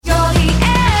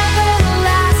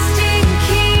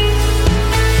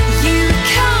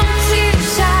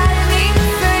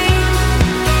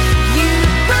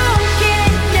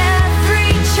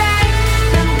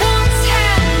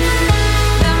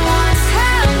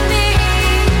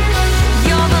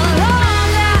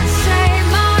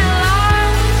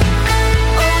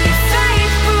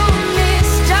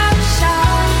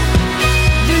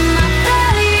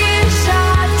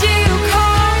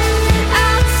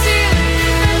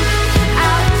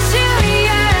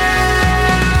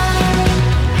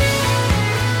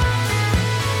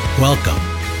Welcome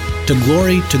to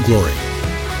Glory,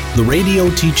 the radio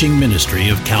teaching ministry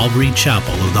of Calvary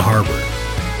Chapel of the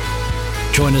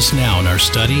Harbor. Join us now in our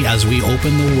study as we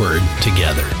open the Word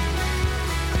together.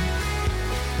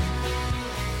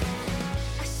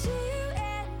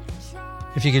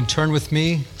 If you can turn with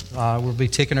me, we'll be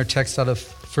taking our text out of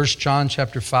 1 John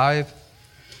chapter 5.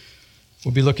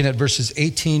 We'll be looking at verses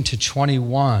 18 to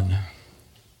 21.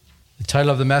 The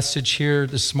title of the message here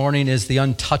this morning is The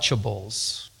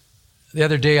Untouchables. The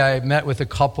other day I met with a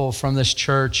couple from this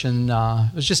church, and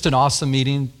it was just an awesome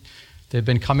meeting. They've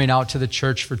been coming out to the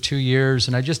church for 2 years,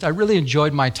 and I really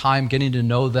enjoyed my time getting to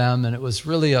know them, and it was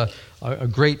really a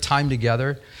great time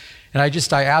together. And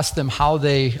I asked them how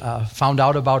they found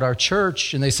out about our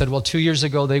church, and they said, well, 2 years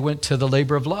ago they went to the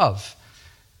Labor of Love.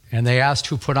 And they asked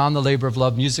who put on the Labor of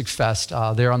Love Music Fest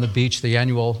there on the beach, the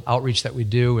annual outreach that we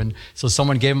do. And so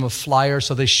someone gave them a flyer,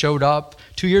 so they showed up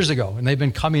 2 years ago, and they've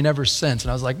been coming ever since.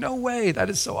 And I was like, no way, that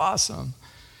is so awesome.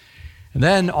 And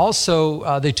then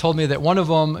also they told me that one of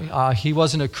them, he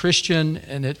wasn't a Christian,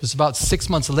 and it was about 6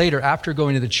 months later after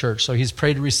going to the church. So he's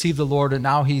prayed to receive the Lord, and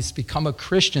now he's become a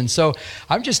Christian. So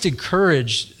I'm just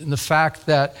encouraged in the fact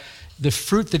that the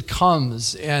fruit that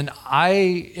comes, and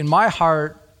in my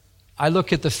heart, I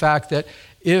look at the fact that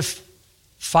if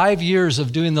 5 years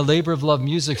of doing the Labor of Love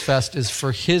Music Fest is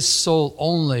for his soul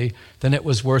only, then it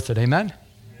was worth it. Amen?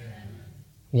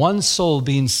 One soul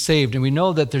being saved. And we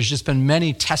know that there's just been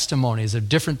many testimonies of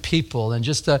different people and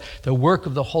just the work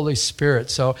of the Holy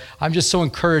Spirit. So I'm just so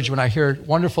encouraged when I hear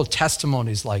wonderful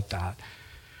testimonies like that.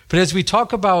 But as we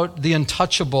talk about the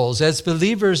untouchables, as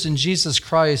believers in Jesus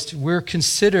Christ, we're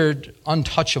considered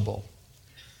untouchable.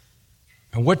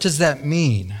 And what does that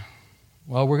mean?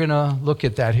 Well, we're going to look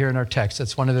at that here in our text.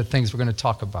 That's one of the things we're going to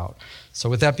talk about. So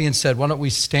with that being said, why don't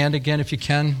we stand again, if you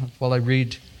can, while I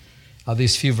read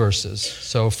these few verses.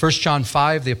 So 1 John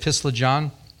 5, the Epistle of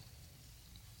John,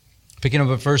 picking up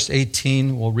at verse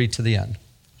 18, we'll read to the end.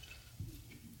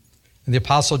 And the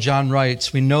Apostle John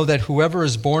writes, "We know that whoever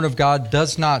is born of God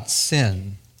does not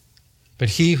sin, but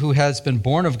he who has been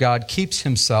born of God keeps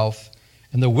himself,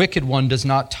 and the wicked one does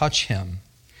not touch him.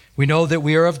 We know that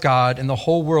we are of God, and the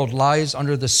whole world lies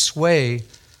under the sway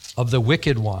of the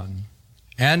wicked one.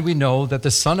 And we know that the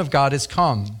Son of God is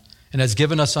come and has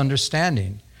given us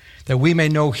understanding, that we may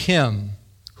know him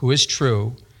who is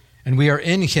true, and we are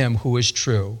in him who is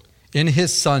true, in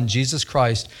his Son, Jesus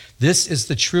Christ. This is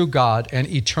the true God and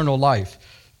eternal life.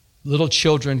 Little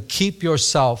children, keep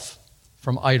yourself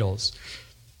from idols."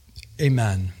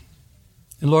 Amen.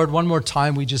 And Lord, one more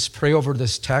time, we just pray over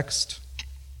this text.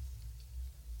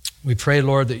 We pray,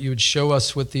 Lord, that you would show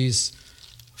us what these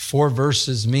 4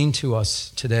 verses mean to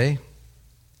us today,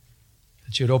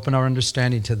 that you would open our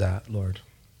understanding to that, Lord,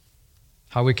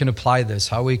 how we can apply this,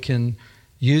 how we can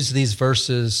use these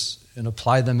verses and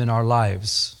apply them in our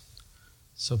lives.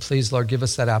 So please, Lord, give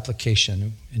us that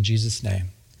application in Jesus' name.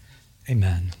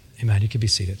 Amen. Amen. You can be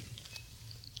seated.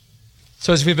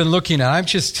 So as we've been looking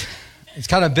at, it's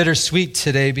kind of bittersweet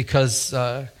today because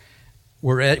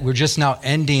we're just now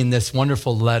ending this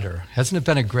wonderful letter. Hasn't it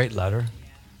been a great letter?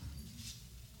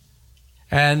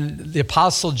 And the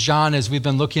Apostle John, as we've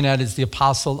been looking at, is the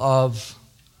apostle of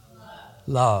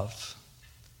love.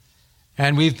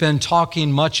 And we've been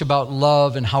talking much about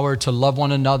love and how we're to love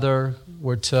one another.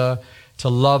 We're to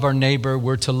love our neighbor.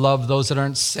 We're to love those that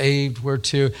aren't saved. We're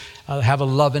to have a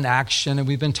love in action. And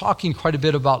we've been talking quite a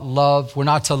bit about love. We're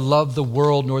not to love the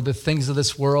world nor the things of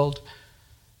this world.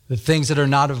 The things that are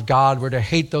not of God, we're to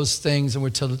hate those things, and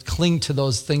we're to cling to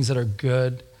those things that are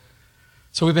good.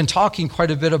 So we've been talking quite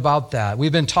a bit about that.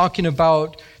 We've been talking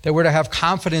about that we're to have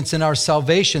confidence in our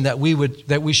salvation, that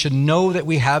we should know that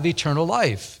we have eternal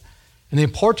life, and the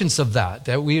importance of that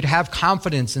we would have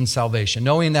confidence in salvation,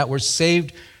 knowing that we're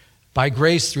saved by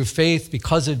grace through faith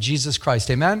because of Jesus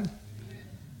Christ. Amen? Amen.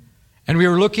 And we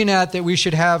were looking at that we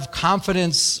should have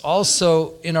confidence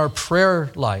also in our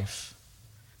prayer life.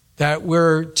 That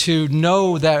we're to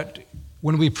know that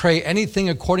when we pray anything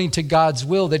according to God's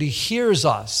will, that he hears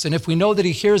us. And if we know that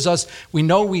he hears us, we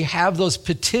know we have those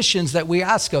petitions that we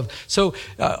ask of. So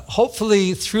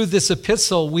hopefully through this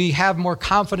epistle, we have more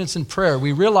confidence in prayer.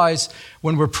 We realize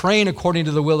when we're praying according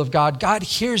to the will of God, God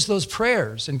hears those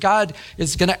prayers, and God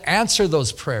is going to answer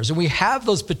those prayers. And we have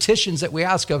those petitions that we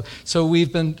ask of. So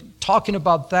we've been talking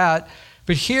about that.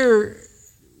 But here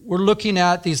we're looking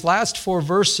at these last 4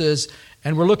 verses,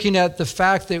 and we're looking at the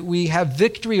fact that we have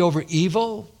victory over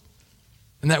evil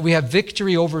and that we have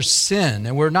victory over sin.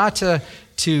 And we're not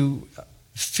to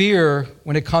fear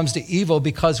when it comes to evil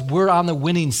because we're on the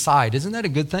winning side. Isn't that a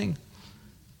good thing?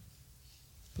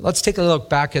 Let's take a look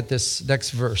back at this next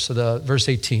verse, so the verse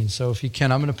 18. So if you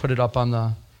can, I'm going to put it up on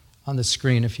the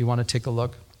screen if you want to take a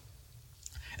look.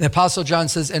 And the Apostle John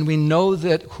says, and we know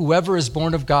that whoever is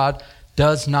born of God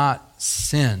does not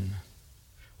sin.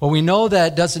 Well, we know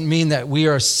that doesn't mean that we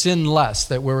are sinless,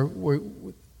 that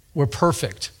we're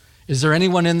perfect. Is there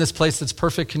anyone in this place that's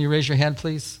perfect? Can you raise your hand,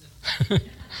 please?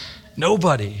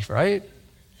 Nobody, right?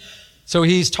 So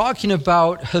he's talking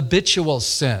about habitual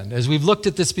sin. As we've looked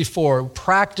at this before,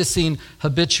 practicing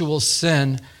habitual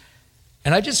sin.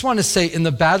 And I just want to say, in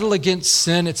the battle against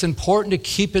sin, it's important to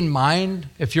keep in mind,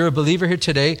 if you're a believer here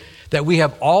today, that we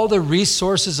have all the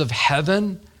resources of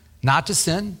heaven not to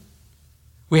sin.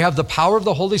 We have the power of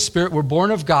the Holy Spirit. We're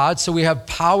born of God, so we have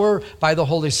power by the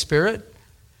Holy Spirit.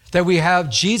 That we have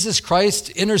Jesus Christ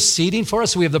interceding for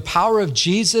us. We have the power of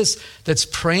Jesus that's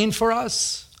praying for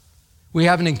us. We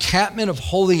have an encampment of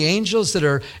holy angels that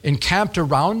are encamped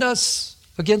around us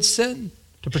against sin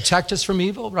to protect us from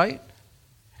evil, right?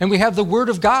 And we have the Word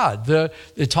of God.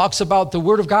 It talks about the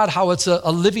Word of God, how it's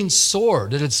a living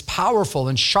sword, that it's powerful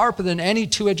and sharper than any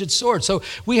two-edged sword. So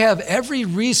we have every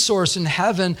resource in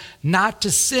heaven not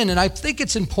to sin. And I think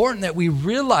it's important that we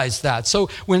realize that. So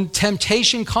when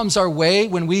temptation comes our way,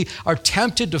 when we are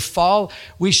tempted to fall,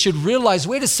 we should realize,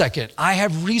 wait a second, I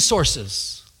have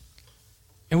resources.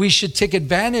 And we should take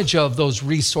advantage of those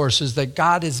resources that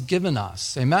God has given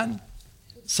us. Amen?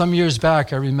 Some years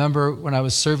back, I remember when I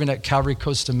was serving at Calvary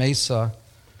Costa Mesa,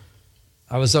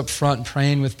 I was up front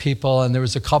praying with people, and there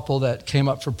was a couple that came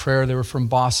up for prayer. They were from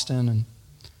Boston. And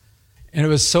it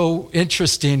was so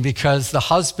interesting because the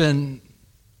husband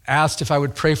asked if I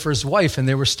would pray for his wife, and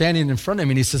they were standing in front of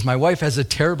me, and he says, my wife has a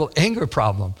terrible anger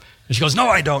problem. And she goes, no,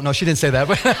 I don't. No, she didn't say that.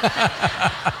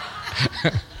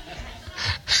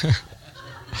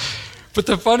 But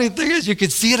the funny thing is, you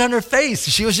could see it on her face.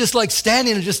 She was just like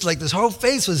standing and just like this whole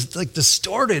face was like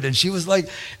distorted. And she was like,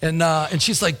 and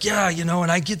she's like, yeah, and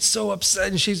I get so upset.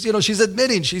 And she's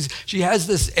admitting she has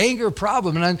this anger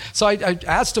problem. And so I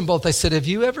asked them both, I said, have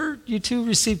you two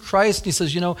received Christ? And he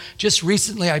says, just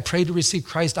recently I prayed to receive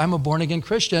Christ. I'm a born again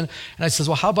Christian. And I says,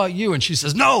 well, how about you? And she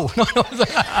says, no.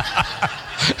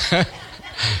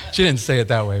 She didn't say it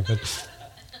that way, but...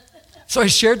 So I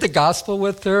shared the gospel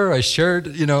with her. I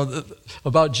shared,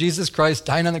 about Jesus Christ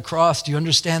dying on the cross. Do you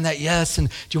understand that? Yes. And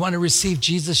do you want to receive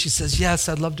Jesus? She says, yes,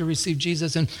 I'd love to receive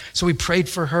Jesus. And so we prayed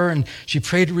for her, and she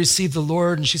prayed to receive the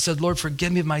Lord. And she said, Lord,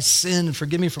 forgive me of my sin and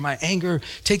forgive me for my anger.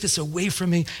 Take this away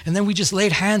from me. And then we just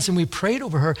laid hands and we prayed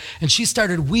over her. And she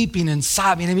started weeping and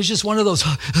sobbing. And it was just one of those,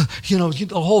 the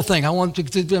whole thing. I want to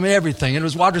do everything. And it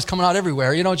was water's coming out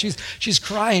everywhere. She's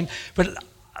crying. But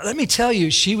let me tell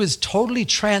you, she was totally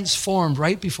transformed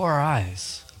right before our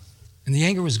eyes. And the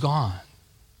anger was gone.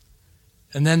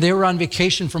 And then they were on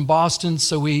vacation from Boston,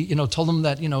 so we, told them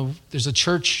that, there's a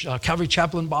church, Calvary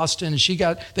Chapel in Boston,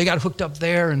 and they got hooked up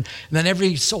there. And then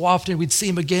every so often we'd see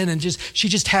him again, and she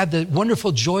just had the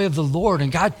wonderful joy of the Lord,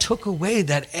 and God took away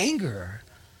that anger.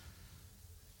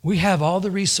 We have all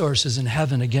the resources in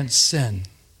heaven against sin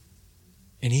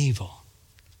and evil.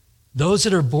 Those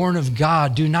that are born of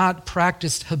God do not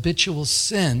practice habitual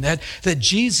sin, that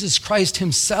Jesus Christ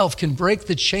himself can break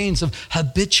the chains of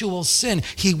habitual sin.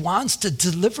 He wants to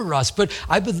deliver us, but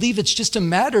I believe it's just a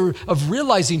matter of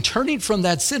realizing, turning from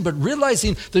that sin, but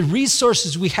realizing the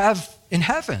resources we have in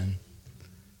heaven.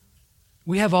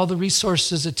 We have all the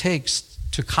resources it takes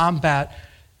to combat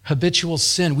habitual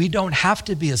sin. We don't have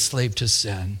to be a slave to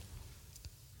sin.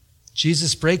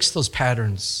 Jesus breaks those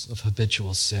patterns of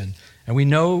habitual sin, and we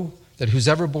know that who's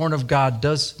ever born of God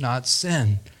does not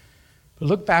sin. But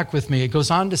look back with me. It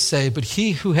goes on to say, but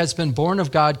he who has been born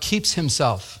of God keeps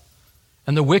himself,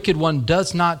 and the wicked one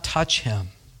does not touch him.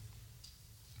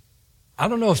 I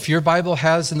don't know if your Bible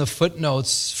has in the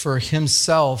footnotes for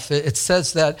himself, it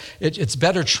says that it's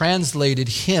better translated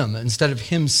him instead of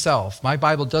himself. My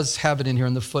Bible does have it in here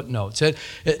in the footnotes.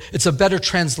 It's a better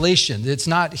translation. It's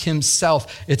not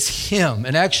himself, it's him.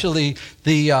 And actually,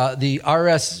 the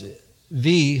RSV,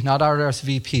 not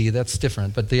RSVP, that's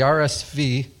different, but the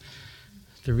RSV,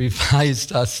 the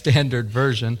Revised Standard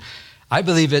Version, I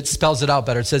believe it spells it out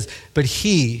better. It says, but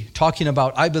he, talking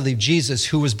about, I believe, Jesus,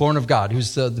 who was born of God,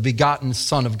 who's the begotten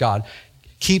Son of God,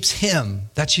 keeps him,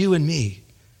 that's you and me,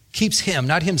 keeps him,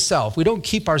 not himself. We don't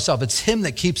keep ourselves, it's him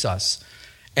that keeps us.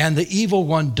 And the evil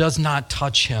one does not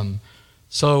touch him.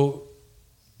 So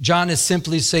John is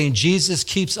simply saying Jesus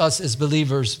keeps us as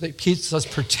believers, that keeps us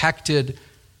protected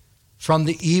from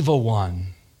the evil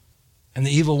one. And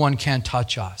the evil one can't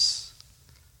touch us.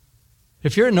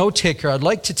 If you're a note taker, I'd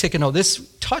like to take a note. This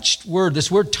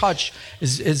word touch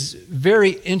is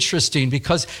very interesting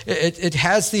because it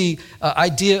has the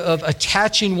idea of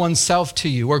attaching oneself to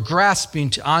you or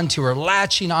grasping onto or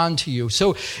latching onto you.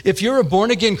 So if you're a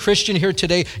born-again Christian here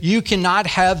today, you cannot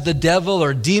have the devil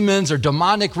or demons or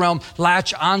demonic realm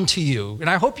latch onto you. And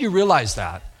I hope you realize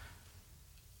that.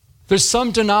 There's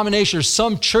some denominations,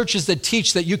 some churches that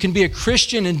teach that you can be a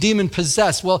Christian and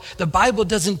demon-possessed. Well, the Bible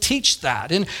doesn't teach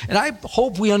that. And I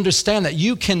hope we understand that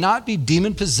you cannot be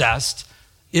demon-possessed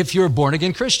if you're a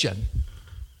born-again Christian.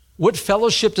 What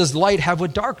fellowship does light have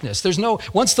with darkness?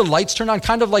 Once the lights turn on,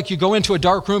 kind of like you go into a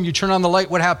dark room, you turn on the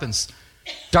light, what happens?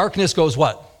 Darkness goes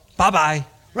what? Bye-bye,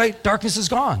 right? Darkness is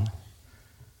gone.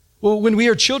 Well, when we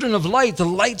are children of light, the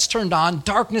light's turned on,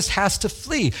 darkness has to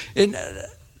flee. And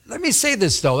let me say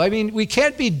this, though. I mean, we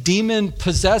can't be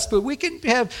demon-possessed, but we can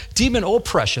have demon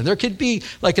oppression. There could be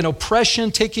like an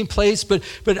oppression taking place, but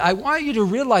I want you to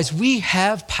realize we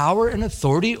have power and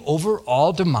authority over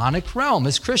all demonic realm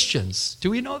as Christians. Do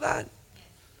we know that?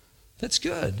 That's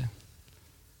good.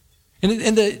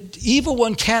 And the evil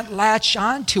one can't latch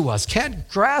on to us, can't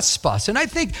grasp us. And I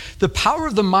think the power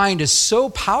of the mind is so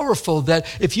powerful that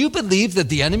if you believe that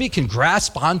the enemy can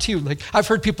grasp onto you, like I've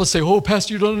heard people say, oh,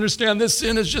 Pastor, you don't understand. This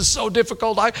sin is just so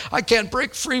difficult. I can't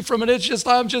break free from it.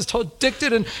 I'm just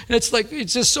addicted. And it's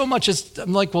just so much.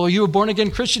 I'm like, well, are you a born again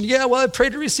Christian? Yeah, well, I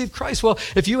prayed to receive Christ. Well,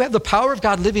 if you have the power of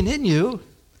God living in you,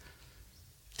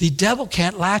 the devil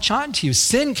can't latch onto you.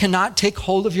 Sin cannot take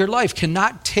hold of your life,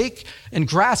 cannot take and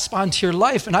grasp onto your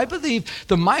life. And I believe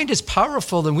the mind is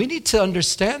powerful, and we need to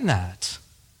understand that.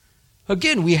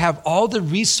 Again, we have all the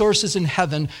resources in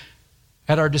heaven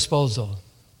at our disposal.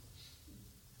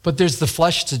 But there's the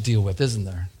flesh to deal with, isn't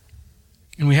there?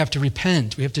 And we have to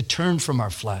repent. We have to turn from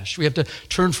our flesh. We have to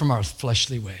turn from our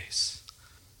fleshly ways.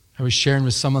 I was sharing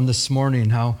with someone this morning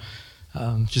how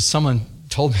just someone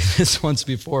told me this once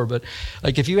before, but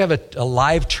like if you have a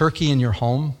live turkey in your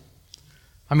home,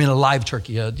 I mean a live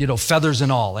turkey, feathers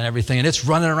and all and everything, and it's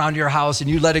running around your house and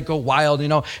you let it go wild,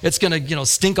 it's going to,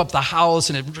 stink up the house,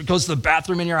 and it goes to the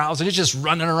bathroom in your house and it's just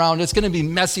running around. It's going to be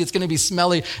messy. It's going to be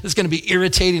smelly. It's going to be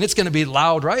irritating. It's going to be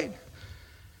loud, right?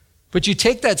 But you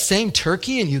take that same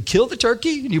turkey and you kill the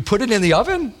turkey and you put it in the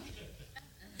oven.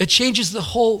 It changes the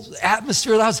whole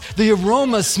atmosphere of the house. The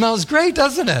aroma smells great,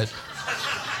 doesn't it?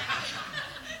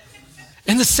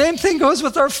 And the same thing goes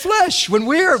with our flesh. When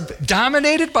we are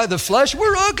dominated by the flesh,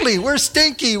 we're ugly, we're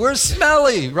stinky, we're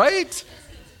smelly, right?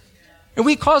 And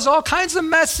we cause all kinds of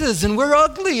messes, and we're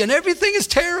ugly, and everything is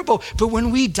terrible. But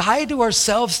when we die to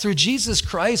ourselves through Jesus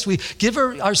Christ, we give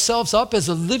ourselves up as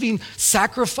a living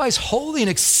sacrifice, holy and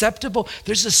acceptable.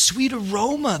 There's a sweet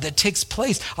aroma that takes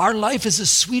place. Our life is a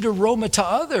sweet aroma to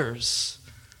others.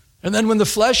 And then when the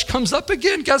flesh comes up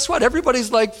again, guess what?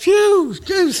 Everybody's like, phew,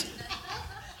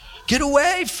 get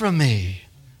away from me.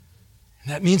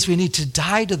 And that means we need to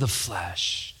die to the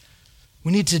flesh.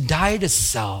 We need to die to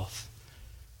self,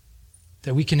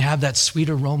 that we can have that sweet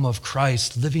aroma of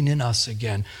Christ living in us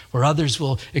again, where others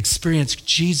will experience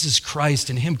Jesus Christ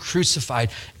and Him crucified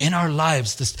in our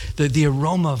lives, the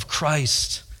aroma of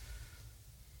Christ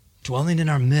dwelling in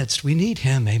our midst. We need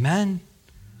Him, amen?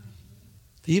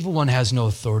 The evil one has no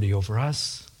authority over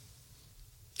us.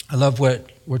 I love what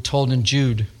we're told in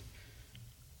Jude.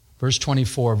 Verse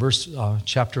 24,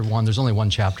 chapter 1. There's only one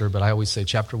chapter, but I always say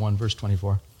chapter 1, verse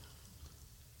 24.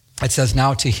 It says,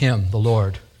 now to Him, the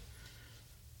Lord.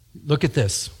 Look at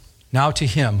this. Now to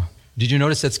Him. Did you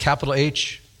notice that's capital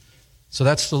H? So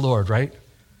that's the Lord, right?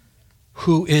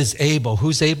 Who is able.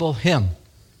 Who's able? Him.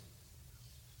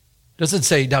 It doesn't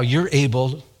say, now you're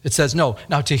able. It says, no,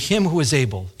 now to Him who is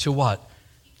able. To what?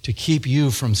 To keep you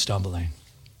from stumbling.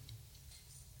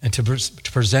 And to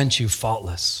present you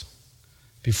faultless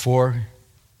before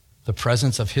the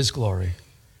presence of His glory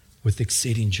with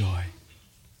exceeding joy.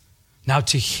 Now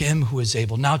to Him who is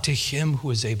able, now to Him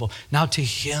who is able, now to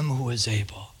Him who is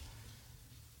able.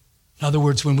 In other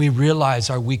words, when we realize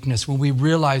our weakness, when we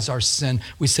realize our sin,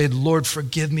 we say, Lord,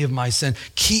 forgive me of my sin.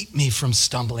 Keep me from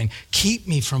stumbling. Keep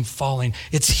me from falling.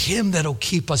 It's Him that'll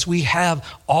keep us. We have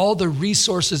all the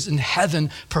resources in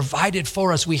heaven provided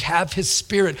for us. We have His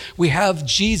Spirit. We have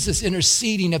Jesus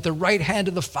interceding at the right hand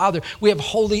of the Father. We have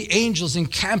holy angels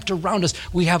encamped around us.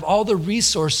 We have all the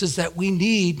resources that we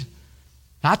need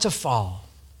not to fall,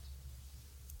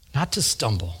 not to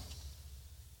stumble.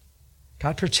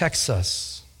 God protects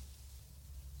us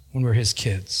when we're His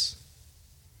kids.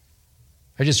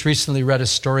 I just recently read a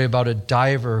story about a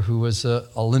diver who was an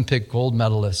Olympic gold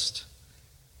medalist.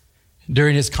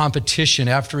 During his competition,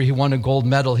 after he won a gold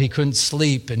medal, he couldn't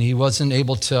sleep and he wasn't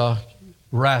able to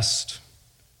rest.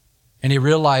 And he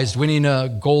realized winning a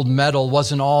gold medal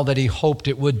wasn't all that he hoped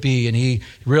it would be. And he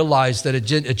realized that it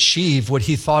didn't achieve what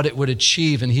he thought it would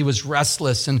achieve. And he was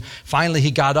restless. And finally he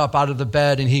got up out of the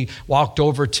bed and he walked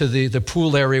over to the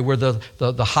pool area where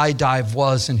the high dive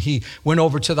was. And he went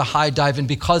over to the high dive. And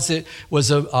because it was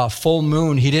a full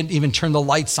moon, he didn't even turn the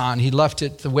lights on. He left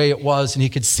it the way it was. And he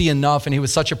could see enough. And he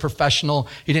was such a professional,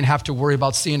 he didn't have to worry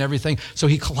about seeing everything. So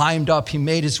he climbed up. He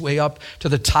made his way up to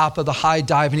the top of the high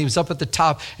dive. And he was up at the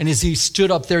top. And as he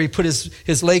stood up there, he put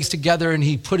his legs together and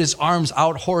he put his arms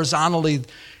out horizontally,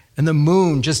 and the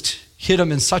moon just hit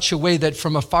him in such a way that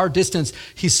from a far distance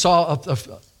he saw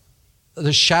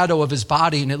the shadow of his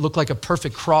body, and it looked like a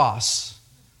perfect cross.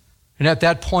 And at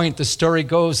that point, the story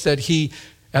goes that he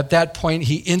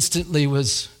instantly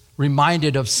was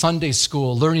reminded of Sunday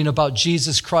school, learning about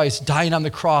Jesus Christ dying on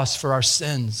the cross for our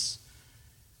sins.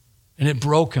 And it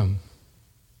broke him.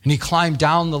 And he climbed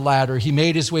down the ladder. He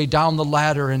made his way down the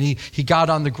ladder, and he got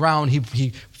on the ground. He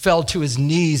fell to his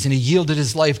knees, and he yielded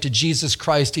his life to Jesus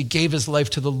Christ. He gave his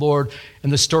life to the Lord.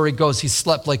 And the story goes, he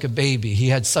slept like a baby. He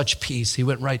had such peace. He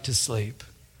went right to sleep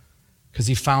because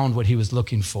he found what he was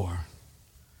looking for.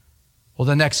 Well,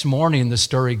 the next morning, the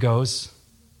story goes,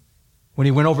 when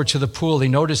he went over to the pool, he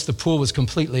noticed the pool was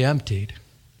completely emptied,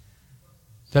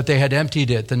 that they had emptied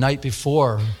it the night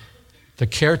before. The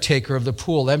caretaker of the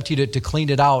pool emptied it to clean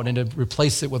it out and to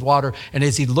replace it with water. And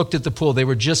as he looked at the pool, they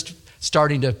were just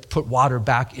starting to put water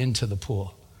back into the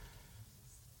pool.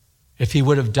 If he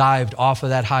would have dived off of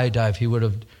that high dive, he would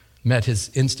have met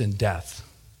his instant death.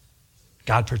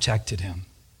 God protected him.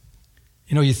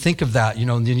 You think of that,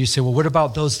 and then you say, well, what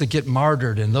about those that get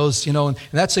martyred and those, and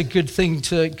that's a good thing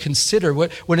to consider.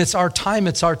 When it's our time,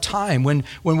 it's our time. When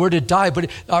we're to die, but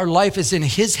our life is in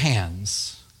his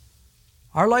hands.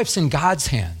 Our life's in God's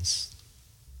hands.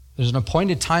 There's an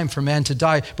appointed time for man to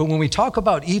die. But when we talk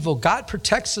about evil, God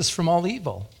protects us from all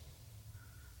evil.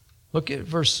 Look at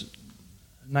verse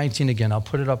 19 again. I'll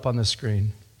put it up on the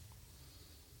screen.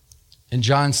 And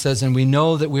John says, and we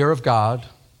know that we are of God,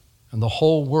 and the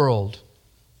whole world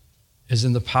is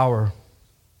in the power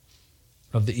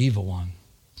of the evil one.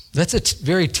 That's a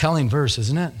very telling verse,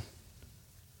 isn't it?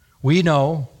 We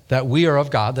know that we are of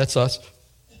God. That's us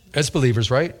as believers,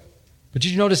 right? But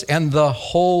did you notice, and the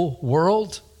whole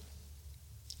world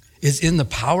is in the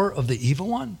power of the evil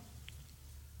one?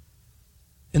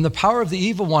 And the power of the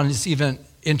evil one is even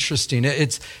interesting.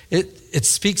 It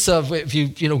speaks of, if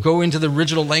you go into the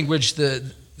original language,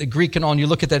 the Greek and all, and you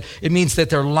look at that, it means that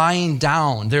they're lying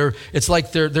down. It's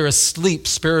like they're asleep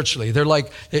spiritually. They're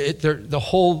like, the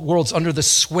whole world's under the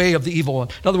sway of the evil one.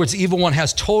 In other words, the evil one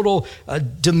has total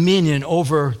dominion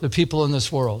over the people in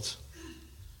this world.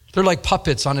 They're like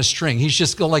puppets on a string. He's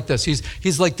just going like this.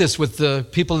 He's like this with the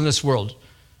people in this world.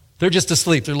 They're just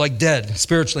asleep. They're like dead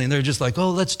spiritually. And they're just like, oh,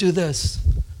 let's do this.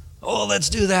 Oh, let's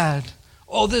do that.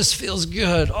 Oh, this feels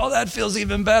good. Oh, that feels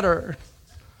even better.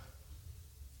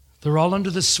 They're all under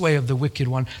the sway of the wicked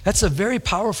one. That's a very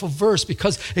powerful verse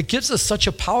because it gives us such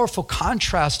a powerful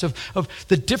contrast of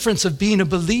the difference of being a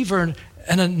believer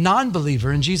and a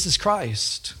non-believer in Jesus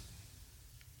Christ.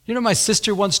 My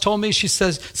sister once told me, she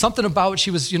says something about, she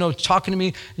was, talking to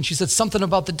me, and she said something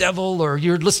about the devil, or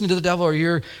you're listening to the devil, or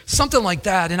you're something like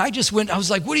that. And I was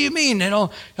like, what do you mean? I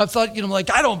thought,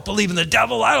 I don't believe in the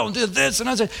devil. I don't do this.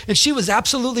 And she was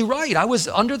absolutely right. I was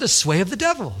under the sway of the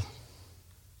devil.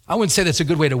 I wouldn't say that's a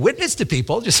good way to witness to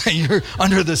people. Just say you're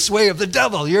under the sway of the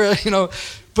devil.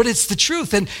 But it's the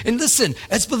truth. And listen,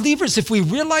 as believers, if we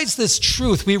realize this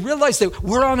truth, we realize that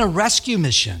we're on a rescue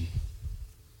mission.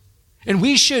 And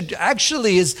we should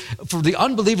actually, for the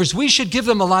unbelievers, we should give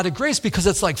them a lot of grace because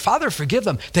it's like, Father, forgive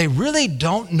them. They really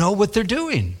don't know what they're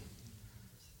doing.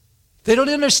 They don't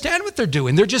understand what they're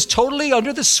doing. They're just totally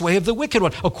under the sway of the wicked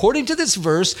one. According to this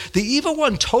verse, the evil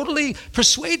one totally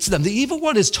persuades them. The evil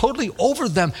one is totally over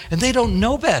them, and they don't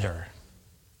know better.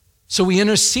 So we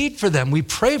intercede for them. We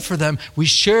pray for them. We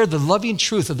share the loving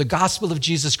truth of the gospel of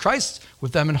Jesus Christ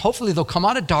with them, and hopefully they'll come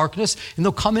out of darkness and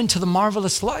they'll come into the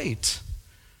marvelous light.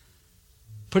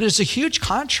 But there's a huge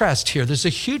contrast here. There's a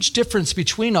huge difference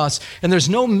between us, and there's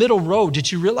no middle road.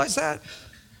 Did you realize that?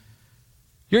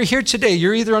 You're here today.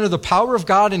 You're either under the power of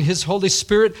God and his Holy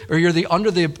Spirit, or you're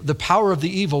under the power of the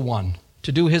evil one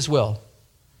to do his will.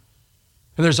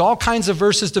 And there's all kinds of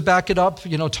verses to back it up,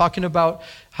 talking about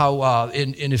how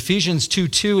in Ephesians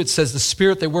 2:2, it says the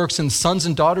spirit that works in sons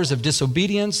and daughters of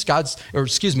disobedience,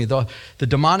 the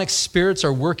demonic spirits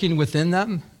are working within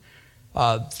them.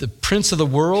 The prince of the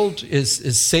world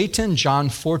is Satan, John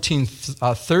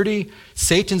 14:30.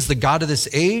 Satan's the god of this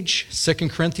age, 2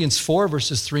 Corinthians 4,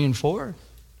 verses 3 and 4.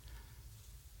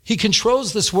 He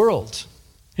controls this world.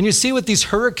 And you see with these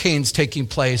hurricanes taking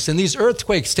place and these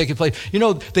earthquakes taking place,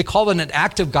 they call it an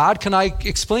act of God. Can I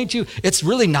explain to you? It's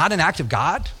really not an act of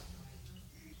God.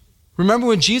 Remember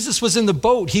when Jesus was in the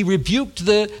boat, he rebuked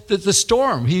the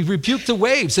storm. He rebuked the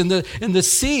waves and the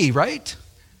sea, right?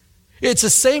 It's the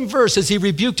same verse as he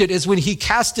rebuked it as when he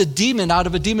cast a demon out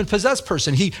of a demon-possessed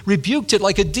person. He rebuked it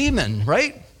like a demon,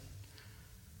 right?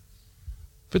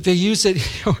 But they use it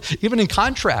even in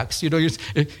contracts.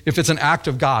 If it's an act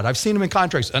of God. I've seen them in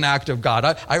contracts, an act of God.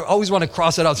 I always want to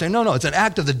cross it out saying, no, it's an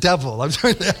act of the devil. I'm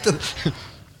sorry,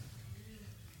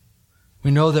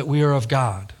 We know that we are of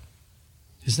God.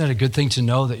 Isn't that a good thing to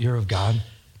know that you're of God?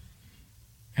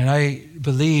 And I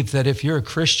believe that if you're a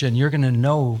Christian, you're going to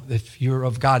know if you're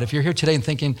of God. If you're here today and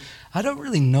thinking, I don't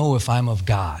really know if I'm of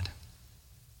God.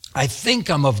 I think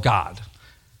I'm of God.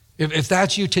 If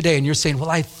that's you today and you're saying,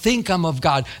 well, I think I'm of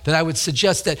God, then I would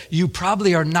suggest that you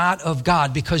probably are not of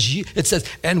God because it says,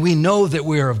 and we know that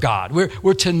we're of God.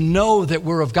 We're to know that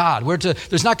we're of God.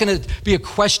 There's not going to be a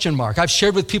question mark. I've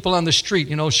shared with people on the street,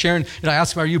 sharing, I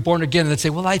ask them, are you born again? And they'd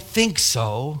say, well, I think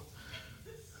so.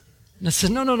 And I said,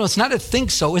 no, it's not a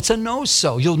think so, it's a know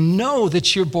so. You'll know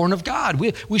that you're born of God.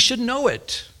 We should know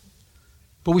it.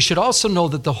 But we should also know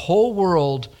that the whole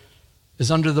world is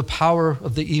under the power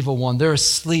of the evil one. They're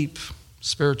asleep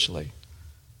spiritually.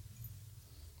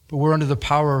 But we're under the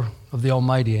power of the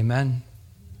Almighty, amen?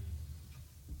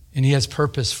 And he has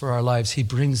purpose for our lives. He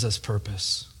brings us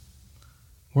purpose.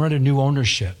 We're under new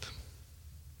ownership.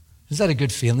 Is that a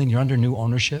good feeling? You're under new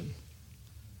ownership?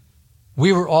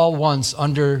 We were all once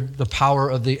under the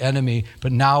power of the enemy,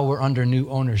 but now we're under new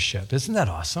ownership. Isn't that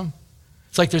awesome?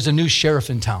 It's like there's a new sheriff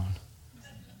in town.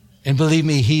 And believe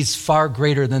me, he's far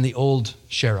greater than the old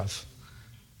sheriff.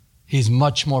 He's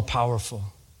much more powerful.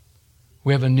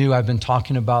 We have I've been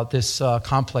talking about this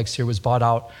complex here was bought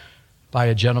out by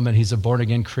a gentleman. He's a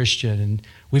born-again Christian. And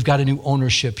we've got a new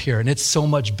ownership here. And it's so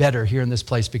much better here in this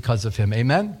place because of him.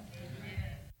 Amen?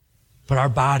 But our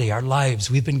body, our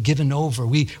lives, we've been given over.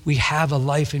 We have a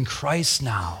life in Christ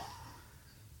now.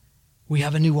 We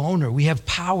have a new owner. We have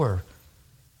power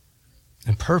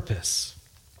and purpose.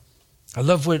 I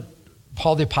love what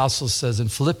Paul the Apostle says in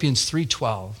Philippians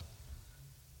 3:12.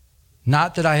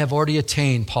 Not that I have already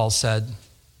attained, Paul said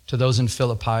to those in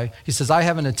Philippi. He says, I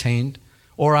haven't attained,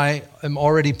 or I am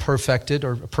already perfected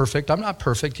or perfect. I'm not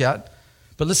perfect yet.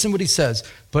 But listen what he says.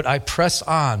 But I press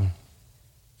on,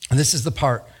 and this is the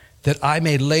part, that I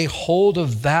may lay hold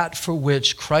of that for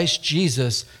which Christ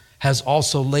Jesus has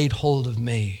also laid hold of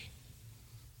me.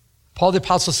 Paul the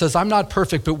Apostle says, I'm not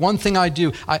perfect, but one thing I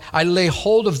do, I lay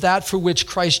hold of that for which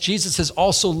Christ Jesus has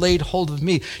also laid hold of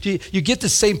me. You get the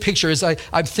same picture as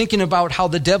I'm thinking about how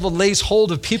the devil lays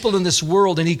hold of people in this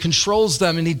world and he controls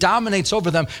them and he dominates over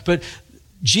them, but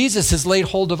Jesus has laid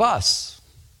hold of us.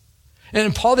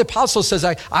 And Paul the Apostle says,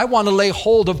 I want to lay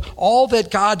hold of all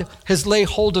that God has laid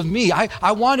hold of me.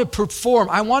 I want to perform.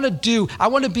 I want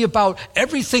to be about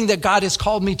everything that God has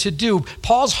called me to do.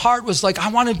 Paul's heart was like,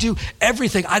 I want to do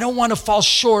everything. I don't want to fall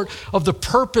short of the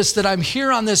purpose that I'm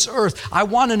here on this earth. I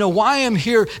want to know why I'm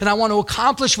here, and I want to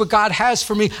accomplish what God has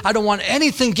for me. I don't want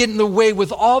anything get in the way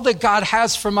with all that God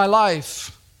has for my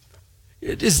life.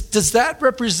 Does that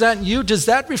represent you? Does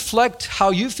that reflect how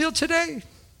you feel today?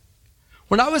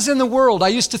 When I was in the world, I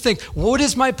used to think, what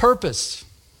is my purpose?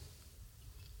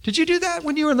 Did you do that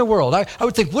when you were in the world? I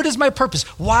would think, what is my purpose?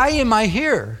 Why am I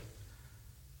here?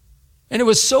 And it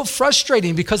was so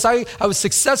frustrating because I was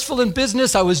successful in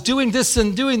business. I was doing this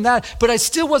and doing that, but I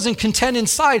still wasn't content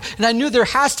inside. And I knew there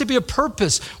has to be a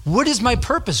purpose. What is my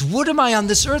purpose? What am I on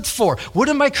this earth for? What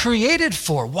am I created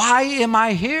for? Why am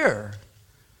I here?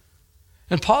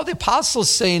 And Paul the Apostle is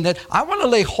saying that I want to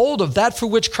lay hold of that for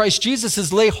which Christ Jesus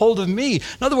has laid hold of me. In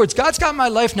other words, God's got my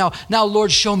life now. Now,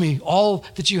 Lord, show me all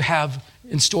that you have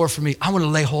in store for me. I want to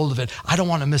lay hold of it. I don't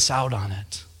want to miss out on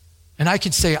it. And I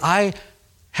could say, I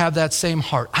have that same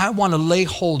heart. I want to lay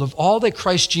hold of all that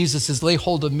Christ Jesus has laid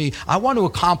hold of me. I want to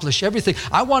accomplish everything.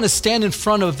 I want to stand in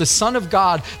front of the Son of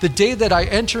God the day that I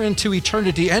enter into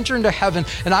eternity, enter into heaven,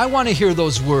 and I want to hear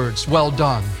those words, well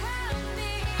done,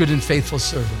 good and faithful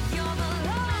servant.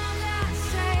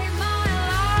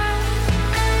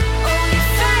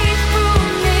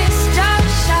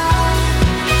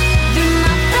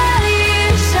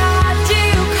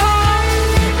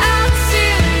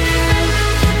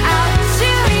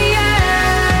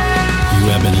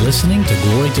 Listening to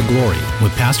Glory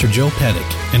with Pastor Joe Pettick,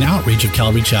 an outreach of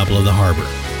Calvary Chapel of the Harbor.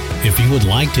 If you would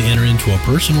like to enter into a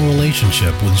personal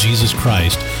relationship with Jesus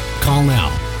Christ, call now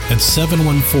at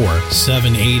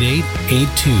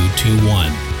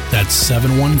 714-788-8221. That's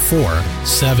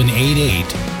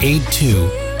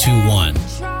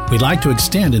 714-788-8221. We'd like to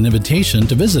extend an invitation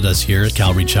to visit us here at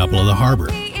Calvary Chapel of the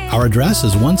Harbor. Our address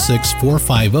is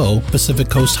 16450 Pacific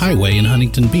Coast Highway in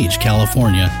Huntington Beach,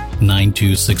 California,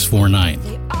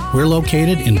 92649. We're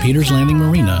located in Peters Landing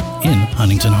Marina in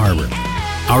Huntington Harbor.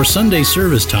 Our Sunday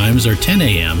service times are 10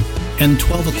 a.m. and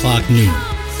 12 o'clock noon.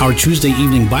 Our Tuesday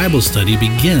evening Bible study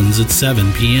begins at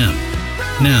 7 p.m.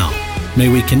 Now, may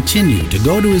we continue to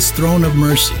go to His throne of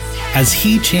mercy as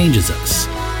He changes us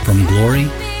from glory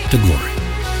to glory.